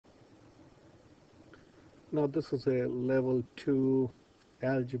Now this is a level 2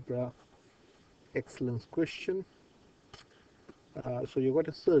 Algebra Excellence question. So you got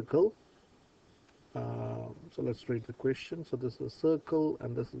a circle. So let's read the question. So this is a circle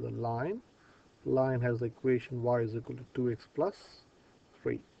and this is a line. Line has the equation y is equal to 2x plus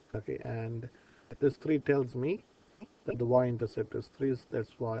 3. Okay, and this 3 tells me that the y-intercept is 3. That's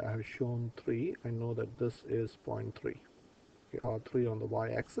why I have shown 3. I know that this is point 0.3. Okay, or 3 on the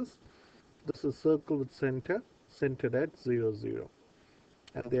y-axis. This is a circle with centered at 0, 0.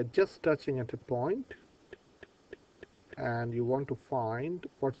 And they are just touching at a point, and you want to find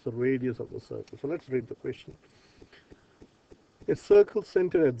what's the radius of the circle. So let's read the question. A circle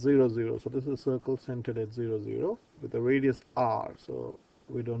centered at 0, 0. So this is a circle centered at 0, 0 with a radius r. So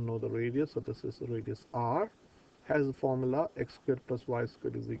we don't know the radius, so this is the radius r. Has the formula x squared plus y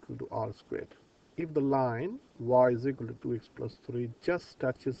squared is equal to r squared. If the line y is equal to 2x plus 3 just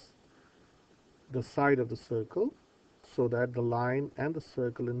touches the side of the circle, so that the line and the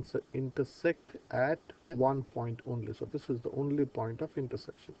circle intersect at one point only. So this is the only point of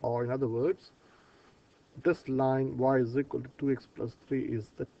intersection, or in other words, this line y is equal to 2x plus 3 is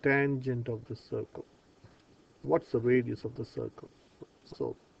the tangent of the circle. What's the radius of the circle?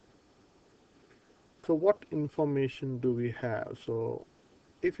 So what information do we have? So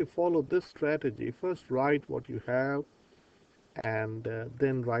if you follow this strategy, first write what you have, and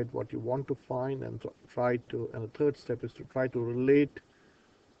then write what you want to find, and and the third step is to try to relate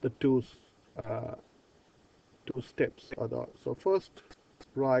the two steps. So first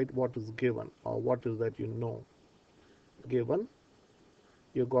write what is given, or what is that you know. Given,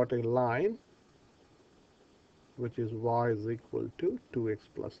 you got a line which is y is equal to 2x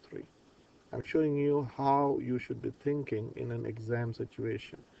plus 3. I'm showing you how you should be thinking in an exam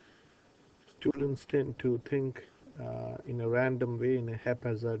situation. Students tend to think in a random way, in a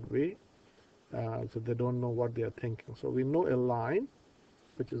haphazard way, so they don't know what they are thinking. So we know a line,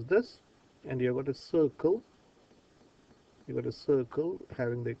 which is this, and you've got a circle. You've got a circle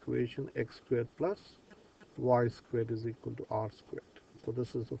having the equation x squared plus y squared is equal to r squared. So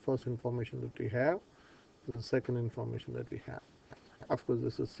this is the first information that we have. This is the second information that we have. Of course,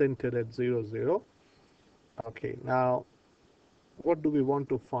 this is centered at 0, 0. Okay, now what do we want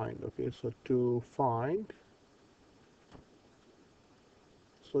to find? Okay, so to find,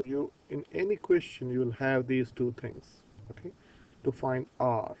 so you, in any question, you will have these two things. Okay, to find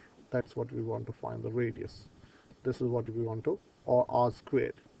r, that's what we want to find, the radius. This is what we want to, or r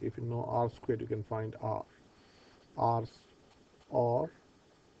squared. If you know r squared, you can find r, or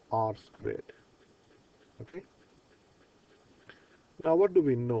r squared. Okay. Now what do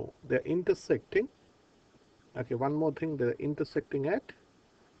we know? They're intersecting. Okay, one more thing, they're intersecting at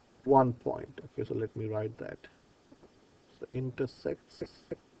one point. Okay, so let me write that. So intersects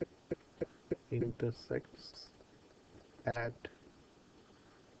at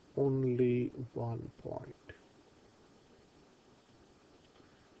only one point.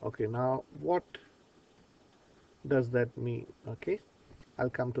 Okay, now what does that mean? Okay, I'll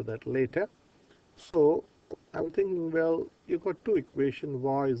come to that later. So I'm thinking, well, you got two equations,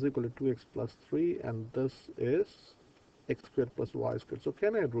 y is equal to 2x plus 3, and this is x squared plus y squared. So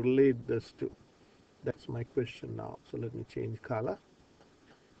can I relate this to? That's my question now. So let me change color.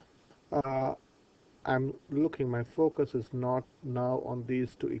 I'm looking, my focus is not now on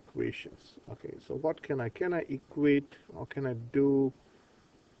these two equations. Okay, so what can I equate, or can I do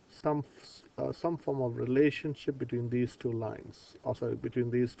some form of relationship between these two lines, or sorry, between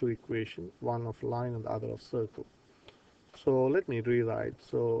these two equations, one of line and the other of circle. So let me rewrite.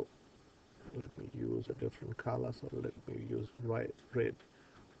 So let me use a different color. So let me use red.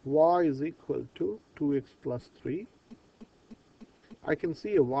 Y is equal to 2x plus 3. I can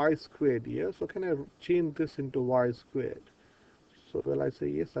see a y squared here. So can I change this into y squared? So well, I say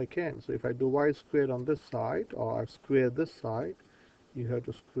yes, I can. So if I do y squared on this side, or I square this side, you have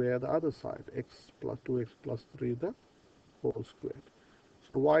to square the other side, x plus 2x plus 3 the whole squared.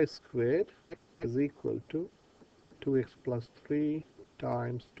 So y squared is equal to 2x plus 3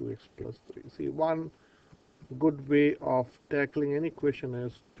 times 2x plus 3. See, one good way of tackling any question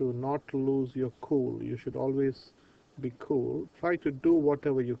is to not lose your cool. You should always be cool. Try to do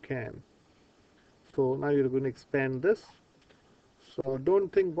whatever you can. So now you're going to expand this. So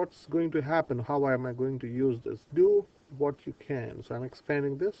don't think what's going to happen, how am I going to use this. Do what you can. So I'm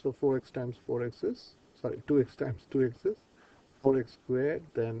expanding this. So 4x times 4x is, sorry, 2x times 2x is 4x squared.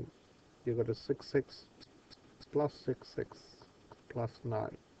 Then you got a 6x plus 6x plus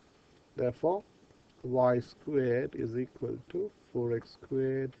 9. Therefore, y squared is equal to 4x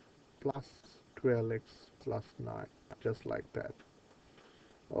squared plus 12x plus 9, just like that.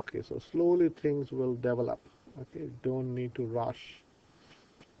 Okay, so slowly things will develop. Okay, don't need to rush.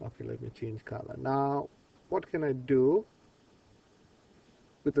 Okay, let me change color. Now, what can I do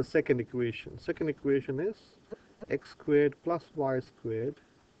with the second equation? Second equation is x squared plus y squared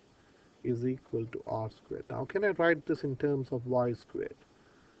is equal to r squared. Now, can I write this in terms of y squared?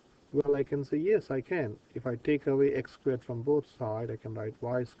 Well, I can say yes, I can. If I take away x squared from both sides, I can write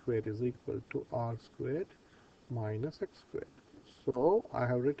y squared is equal to r squared minus x squared. So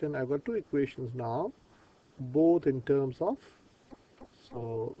I've got two equations now, both in terms of,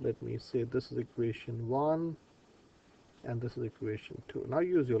 so let me say this is equation 1 and this is equation 2. Now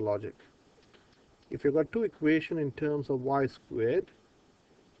use your logic. If you've got two equations in terms of y squared,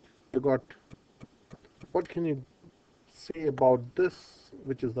 you got, what can you say about this,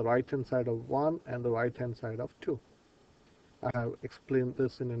 which is the right hand side of 1 and the right hand side of 2? I have explained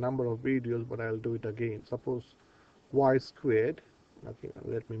this in a number of videos, but I'll do it again. Suppose y squared, okay,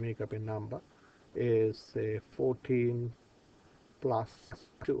 let me make up a number, is say 14 plus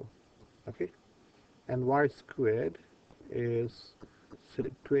 2, okay, and y squared is say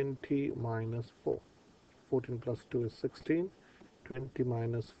 20 minus 4. 14 plus 2 is 16. 20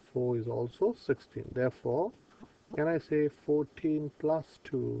 minus 4 is also 16. Therefore, can I say 14 plus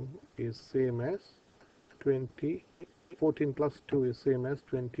 2 is same as 20? 14 plus 2 is same as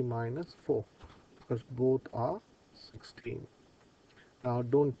 20 minus 4, because both are 16. Now,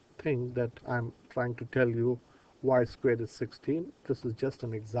 don't think that I'm trying to tell you y squared is 16. This is just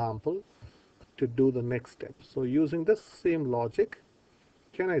an example to do the next step. So using this same logic,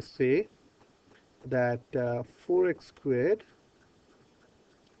 can I say that 4x squared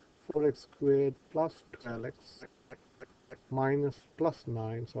plus 12x minus plus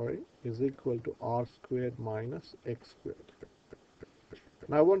 9, sorry, is equal to r squared minus x squared.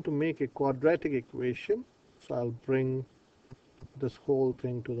 Now I want to make a quadratic equation, so I'll bring this whole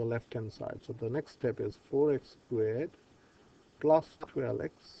thing to the left hand side. So the next step is 4x squared plus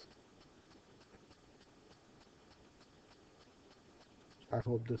 12x. I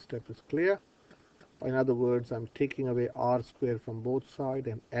hope this step is clear. In other words, I'm taking away r squared from both sides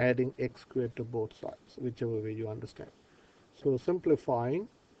and adding x squared to both sides, whichever way you understand. So simplifying,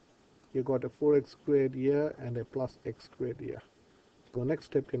 you got a 4x squared here and a plus x squared here. So the next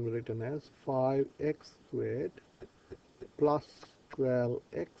step can be written as 5x squared plus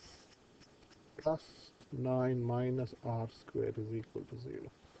 12x plus 9 minus r squared is equal to 0.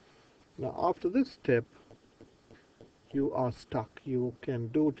 Now after this step, you are stuck. You can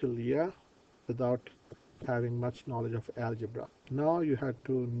do till here without having much knowledge of algebra. Now you have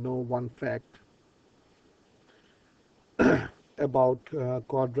to know one fact about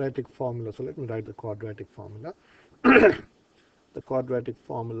quadratic formula. So let me write the quadratic formula. The quadratic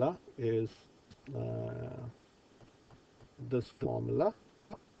formula is this formula.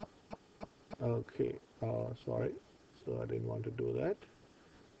 Okay, sorry, so I didn't want to do that.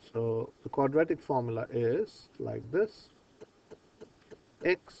 So the quadratic formula is like this: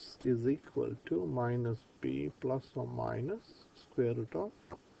 x is equal to minus b plus or minus square root of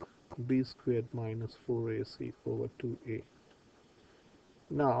b squared minus 4ac over 2a.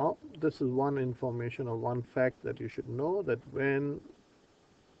 Now this is one information or one fact that you should know, that when,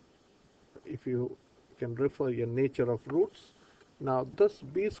 if you can refer your nature of roots. Now this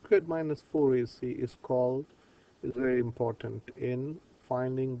b squared minus 4ac is very important in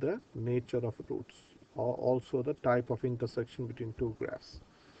finding the nature of roots, or also the type of intersection between two graphs.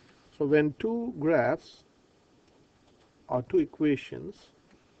 So when two graphs or two equations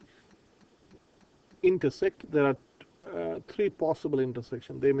intersect, there are three possible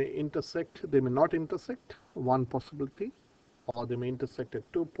intersections. They may intersect, they may not intersect, one possibility, or they may intersect at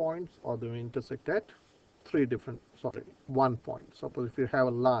 2 points, or they may intersect at one point. Suppose if you have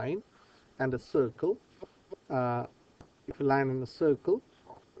a line and a circle, if a line and a circle,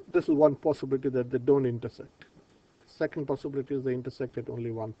 this is one possibility that they don't intersect. Second possibility is they intersect at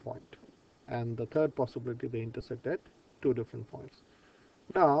only one point. And the third possibility, they intersect at two different points.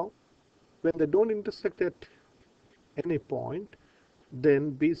 Now, when they don't intersect at any point,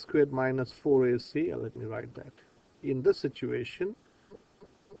 then b squared minus 4ac, let me write that. In this situation,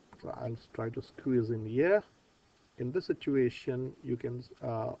 I'll try to squeeze in here. In this situation, you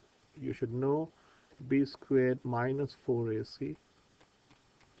should know b squared minus 4ac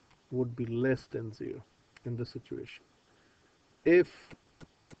would be less than 0 in this situation. If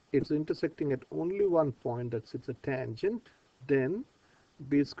it's intersecting at only one point, that's it's a tangent, then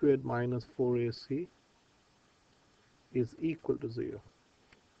b squared minus 4ac is equal to 0.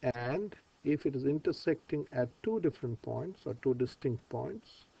 And if it is intersecting at two different points or two distinct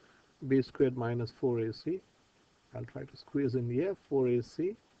points, b squared minus 4ac I'll try to squeeze in here.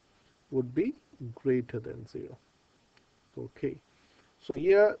 4AC would be greater than 0. Okay, so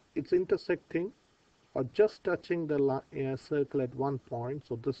here it's intersecting or just touching the circle at one point.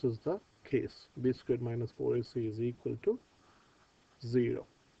 So this is the case. B squared minus 4AC is equal to 0.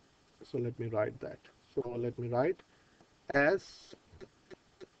 So let me write that. So let me write as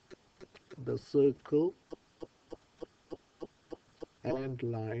the circle and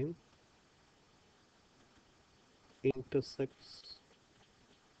line intersects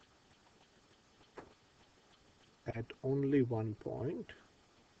at only one point.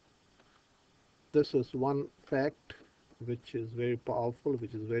 This is one fact which is very powerful,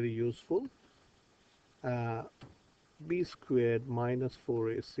 which is very useful. B squared minus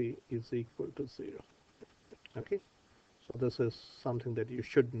 4AC is equal to 0. Okay, so this is something that you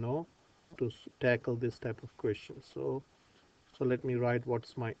should know to tackle this type of question. So let me write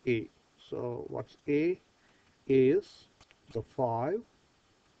what's my A. So what's A is the 5,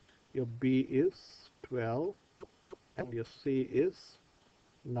 your B is 12, and your C is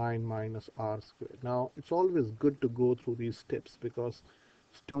 9 minus r squared. Now it's always good to go through these steps because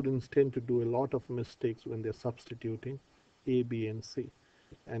students tend to do a lot of mistakes when they're substituting A, B, and C.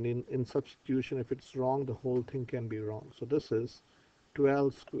 And in substitution, if it's wrong, the whole thing can be wrong. So this is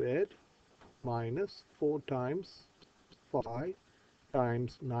 12 squared minus 4 times 5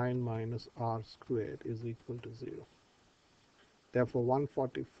 times 9 minus r squared is equal to 0. Therefore,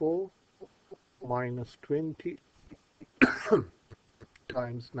 144 minus 20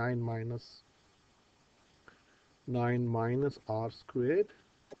 times 9 minus r squared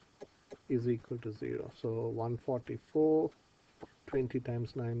is equal to 0. So 144, 20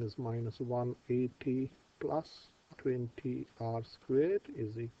 times 9 is minus 180 plus 20 r squared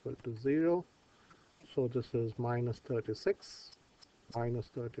is equal to 0. So this is minus 36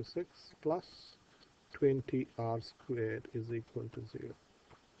 plus 20 r squared is equal to 0.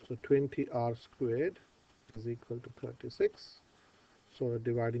 So 20 r squared is equal to 36. So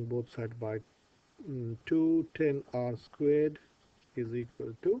dividing both sides by 2, 10 r squared is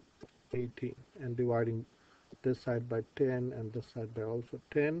equal to 18. And dividing this side by 10 and this side by also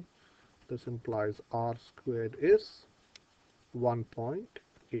 10, this implies r squared is 1.8.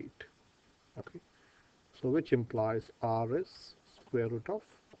 Okay, so which implies r is square root of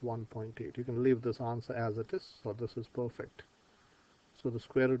 1.8. You can leave this answer as it is, so this is perfect. So the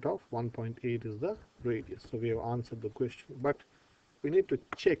square root of 1.8 is the radius. So we have answered the question, but we need to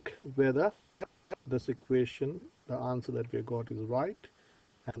check whether this equation, the answer that we got, is right,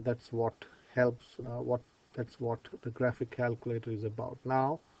 and that's what helps. That's what the graphic calculator is about.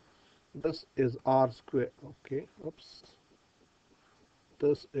 Now, this is r squared. Okay, oops.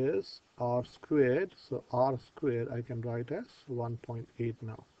 This is r squared. So r squared I can write as 1.8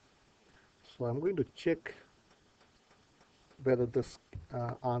 now. So I'm going to check whether this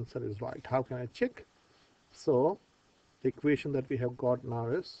answer is right. How can I check? So the equation that we have got now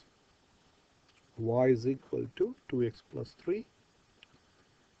is y is equal to 2x plus 3,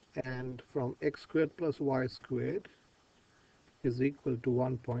 and from x squared plus y squared is equal to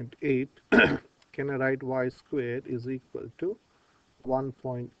 1.8. Can I write y squared is equal to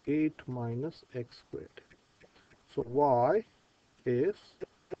 1.8 minus x squared? So y is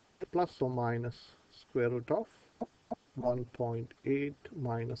plus or minus square root of 1.8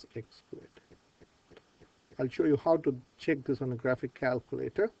 minus x squared. I'll show you how to check this on a graphic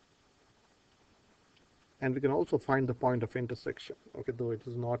calculator, and we can also find the point of intersection. Okay, though it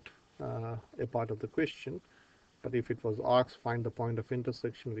is not a part of the question, but if it was asked find the point of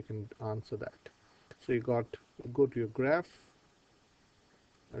intersection, we can answer that. So you go to your graph,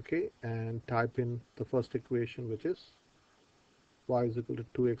 okay, and type in the first equation, which is y is equal to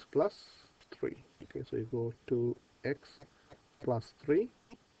 2x plus 3. Okay, so you go to x plus 3,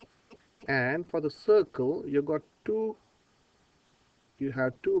 and for the circle you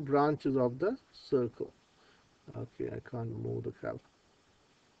have two branches of the circle. Okay, I can't move the cal.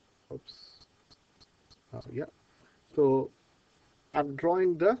 Oops. Yeah. So I'm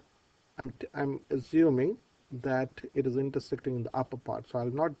drawing I'm assuming that it is intersecting in the upper part. So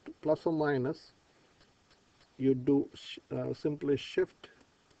I'll not plus or minus. You do simply shift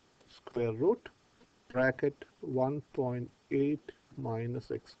square root bracket 1.8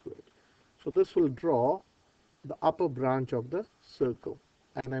 minus x squared. So this will draw the upper branch of the circle,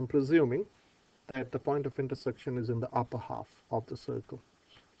 and I'm presuming that the point of intersection is in the upper half of the circle.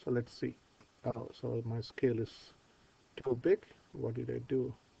 So let's see. So my scale is too big. What did I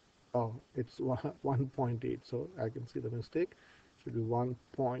do? Oh, it's 1.8, so I can see the mistake. It should be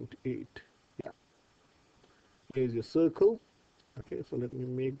 1.8. Yeah. Here's your circle. Okay, so let me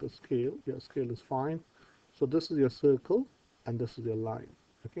make the scale. Your scale is fine. So this is your circle and this is your line.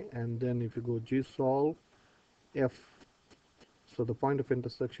 Okay, and then if you go G solve F, so the point of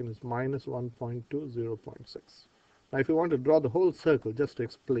intersection is minus 1.2, 0.6. Now if you want to draw the whole circle, just to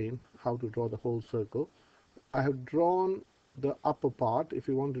explain how to draw the whole circle, I have drawn the upper part. If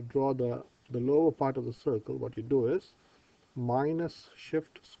you want to draw the lower part of the circle, what you do is minus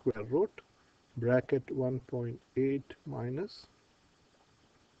shift square root bracket 1.8 minus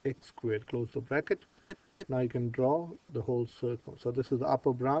x squared, close the bracket. Now you can draw the whole circle. So this is the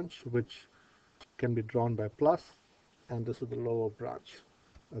upper branch, which can be drawn by plus, and this is the lower branch.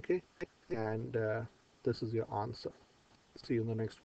 Okay, and this is your answer. See you in the next